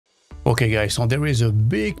Okay guys, so there is a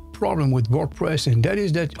big problem with WordPress, and that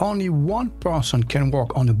is that only one person can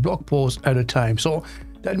work on a blog post at a time. So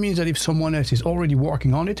that means that if someone else is already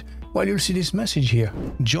working on it, well, you'll see this message here.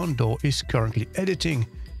 John Doe is currently editing,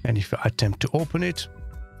 and if I attempt to open it,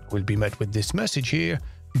 we'll be met with this message here.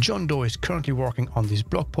 John Doe is currently working on this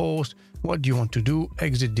blog post. What do you want to do?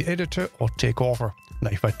 Exit the editor or take over? Now,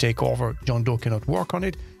 if I take over, John Doe cannot work on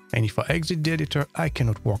it. And if I exit the editor, I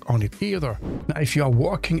cannot work on it either. Now, if you are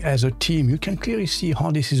working as a team, you can clearly see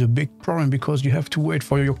how this is a big problem, because you have to wait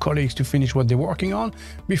for your colleagues to finish what they're working on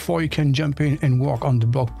before you can jump in and work on the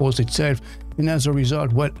blog post itself. And as a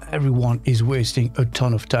result, well, everyone is wasting a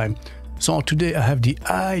ton of time. So today I have the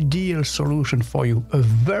ideal solution for you, a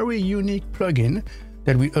very unique plugin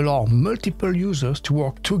that will allow multiple users to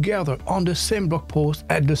work together on the same blog post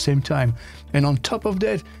at the same time. And on top of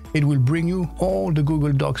that, it will bring you all the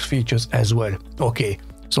Google Docs features as well. Okay,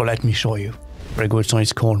 so let me show you. Very good, so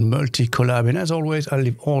it's called MULTICOLLAB, and as always, I'll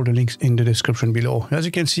leave all the links in the description below. As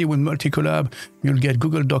you can see, with MULTICOLLAB, you'll get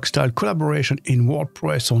Google Docs style collaboration in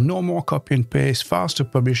WordPress, so no more copy and paste, faster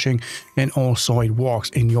publishing, and also it works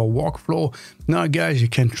in your workflow. Now guys, you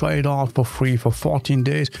can try it out for free for 14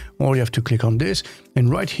 days. All you have to click on this, and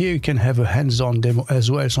right here you can have a hands-on demo as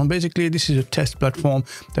well. So basically, this is a test platform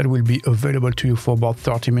that will be available to you for about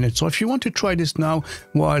 30 minutes. So if you want to try this now,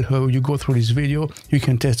 while you go through this video, you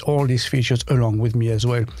can test all these features along with me as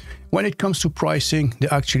well. When it comes to pricing,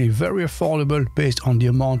 they're actually very affordable based on the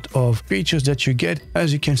amount of features that you get.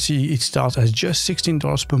 As you can see, it starts as just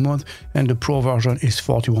 $16 per month, and the Pro version is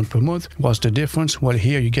 $41 per month. What's the difference? Well,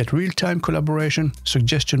 here you get real-time collaboration,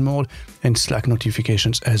 suggestion mode, and Slack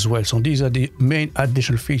notifications as well. So these are the main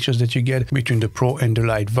additional features that you get between the Pro and the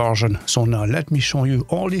Lite version. So now let me show you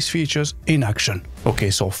all these features in action. Okay,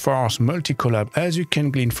 so first, MULTICOLLAB, as you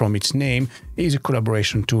can glean from its name, is a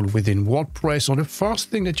collaboration tool within WordPress. So the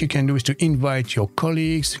first thing that you can do is to invite your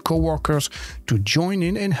colleagues, co-workers to join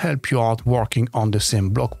in and help you out working on the same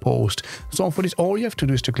blog post. So for this, all you have to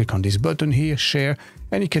do is to click on this button here, share,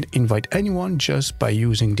 and you can invite anyone just by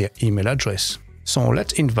using their email address. So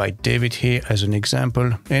let's invite David here as an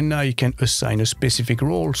example, and now you can assign a specific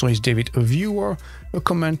role. So is David a viewer, a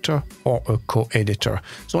commenter, or a co-editor?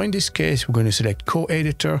 So in this case, we're going to select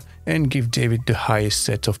co-editor and give David the highest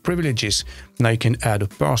set of privileges. Now you can add a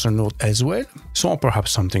personal note as well. So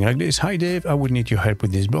perhaps something like this. Hi Dave, I would need your help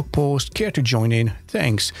with this blog post. Care to join in?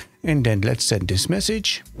 Thanks. And then let's send this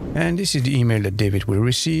message. And this is the email that David will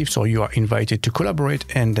receive. So you are invited to collaborate,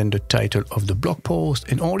 and then the title of the blog post.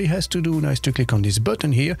 And all he has to do now is to click on this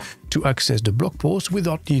button here to access the blog post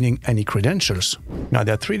without needing any credentials. Now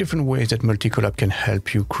there are 3 different ways that MULTICOLLAB can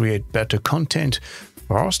help you create better content.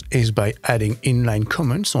 First is by adding inline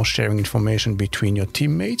comments or sharing information between your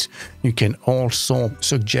teammates. You can also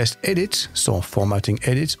suggest edits, so formatting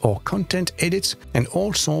edits or content edits, and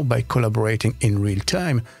also by collaborating in real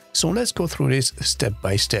time. So let's go through this step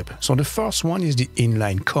by step. So the first one is the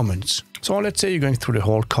inline comments. So let's say you're going through the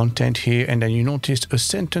whole content here, and then you noticed a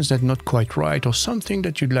sentence that's not quite right or something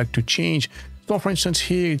that you'd like to change. So for instance,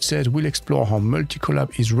 here it says, we'll explore how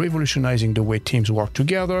MULTICOLLAB is revolutionizing the way teams work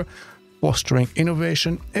together, fostering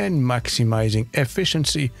innovation and maximizing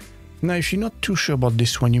efficiency. Now, if you're not too sure about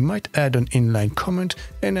this one, you might add an inline comment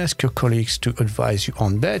and ask your colleagues to advise you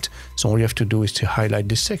on that. So all you have to do is to highlight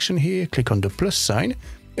this section here, click on the plus sign,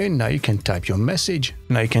 and now you can type your message.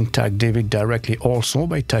 Now you can tag David directly also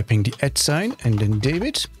by typing the @ sign and then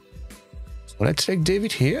David. So let's select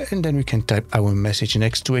David here, and then we can type our message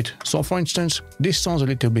next to it. So for instance, this sounds a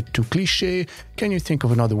little bit too cliche. Can you think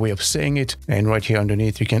of another way of saying it? And right here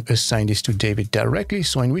underneath, you can assign this to David directly.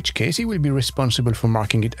 So in which case he will be responsible for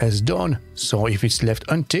marking it as done. So if it's left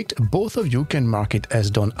unticked, both of you can mark it as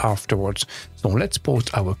done afterwards. So let's post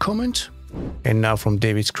our comment. And now from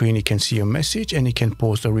David's screen, he can see a message and he can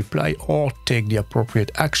post a reply or take the appropriate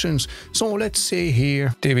actions. So let's say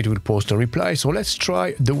here, David will post a reply. So let's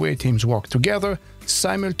try the way teams work together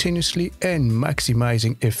simultaneously and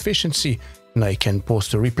maximizing efficiency. Now he can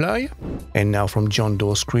post a reply. And now from John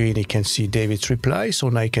Doe's screen, he can see David's reply. So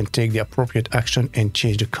now he can take the appropriate action and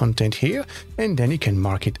change the content here. And then he can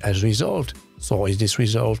mark it as resolved. So is this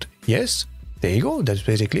resolved? Yes. There you go, that's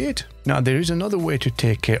basically it. Now there is another way to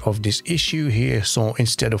take care of this issue here. So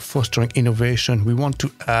instead of fostering innovation, we want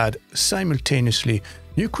to add simultaneously.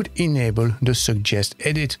 You could enable the suggest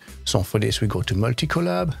edit. So for this, we go to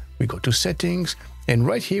MULTICOLLAB, we go to settings, and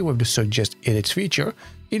right here with the suggest edits feature,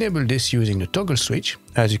 enable this using the toggle switch.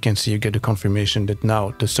 As you can see, you get a confirmation that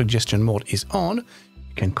now the suggestion mode is on.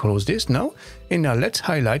 You can close this now. And now let's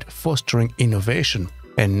highlight fostering innovation.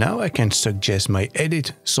 And now I can suggest my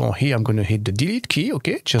edit. So here I'm going to hit the delete key,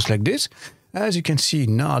 okay, just like this. As you can see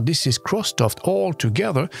now, this is crossed off all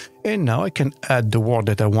together, and now I can add the word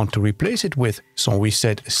that I want to replace it with. So we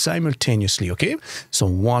said simultaneously, okay? So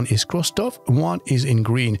one is crossed off, one is in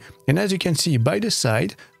green. And as you can see by the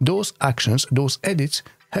side, those actions, those edits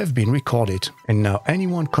have been recorded. And now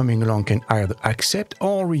anyone coming along can either accept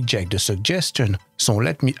or reject the suggestion. So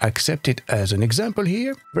let me accept it as an example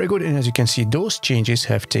here. Very good. And as you can see, those changes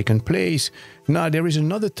have taken place. Now there is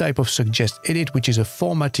another type of suggest edit, which is a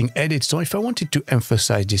formatting edit. So if I wanted to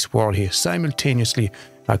emphasize this word here simultaneously,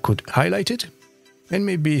 I could highlight it and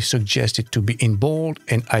maybe suggest it to be in bold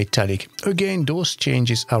and italic. Again, those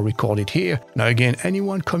changes are recorded here. Now again,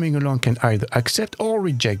 anyone coming along can either accept or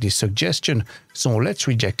reject this suggestion. So let's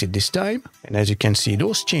reject it this time. And as you can see,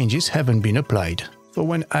 those changes haven't been applied. So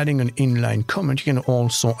when adding an inline comment, you can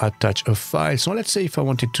also attach a file. So let's say if I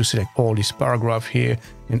wanted to select all this paragraph here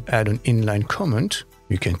and add an inline comment,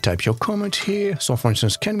 you can type your comment here. So for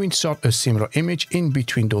instance, can we insert a similar image in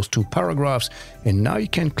between those two paragraphs? And now you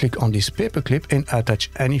can click on this paperclip and attach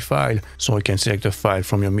any file. So you can select a file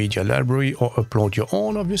from your media library or upload your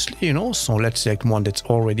own, obviously, you know. So let's select one that's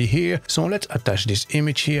already here. So let's attach this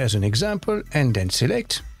image here as an example and then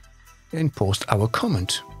select and post our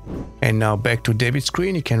comment. And now back to David's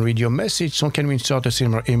screen, you can read your message. So can we insert a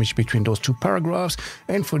similar image between those two paragraphs?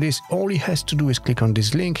 And for this, all he has to do is click on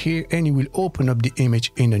this link here and he will open up the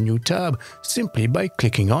image in a new tab simply by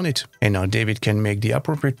clicking on it. And now David can make the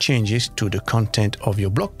appropriate changes to the content of your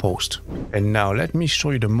blog post. And now let me show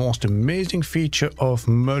you the most amazing feature of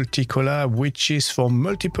MULTICOLLAB, which is for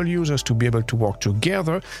multiple users to be able to work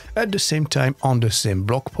together at the same time on the same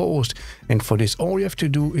blog post. And for this, all you have to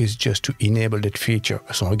do is just to enable that feature.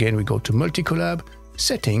 So again, we go to MULTICOLLAB,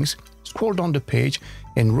 settings, scroll down the page,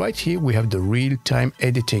 and right here we have the real-time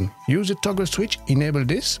editing. Use the toggle switch, enable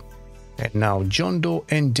this, and now John Doe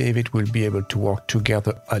and David will be able to work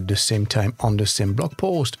together at the same time on the same blog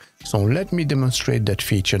post. So let me demonstrate that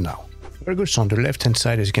feature now. Very good. So on the left-hand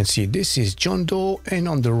side, as you can see, this is John Doe, and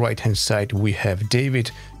on the right-hand side, we have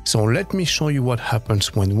David. So let me show you what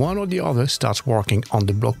happens when one or the other starts working on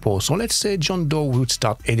the blog post. So let's say John Doe would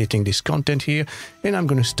start editing this content here, and I'm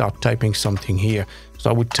going to start typing something here.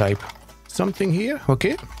 So I would type something here,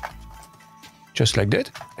 okay? Just like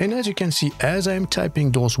that. And as you can see, as I'm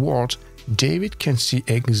typing those words, David can see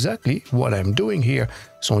exactly what I'm doing here.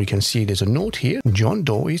 So you can see there's a note here. John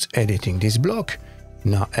Doe is editing this block.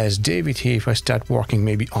 Now, as David here, if I start working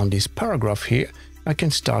maybe on this paragraph here, I can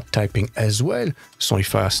start typing as well. So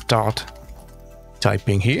if I start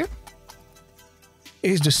typing here,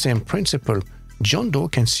 it's the same principle. John Doe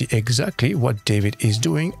can see exactly what David is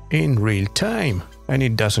doing in real time. And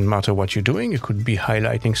it doesn't matter what you're doing. You could be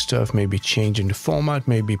highlighting stuff, maybe changing the format,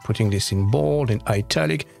 maybe putting this in bold and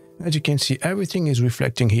italic. As you can see, everything is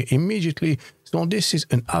reflecting here immediately. So this is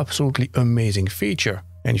an absolutely amazing feature.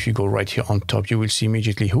 And if you go right here on top, you will see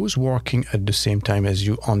immediately who's working at the same time as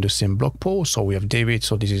you on the same blog post. So we have David,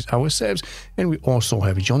 so this is ourselves, and we also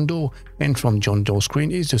have John Doe. And from John Doe's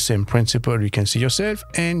screen is the same principle. You can see yourself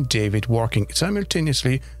and David working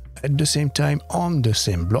simultaneously at the same time on the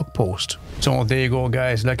same blog post. So there you go,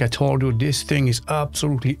 guys. Like I told you, this thing is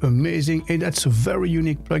absolutely amazing, and that's a very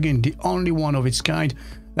unique plugin, the only one of its kind.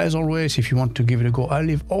 As always, if you want to give it a go, I'll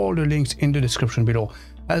leave all the links in the description below.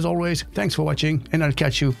 As always, thanks for watching, and I'll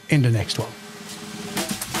catch you in the next one.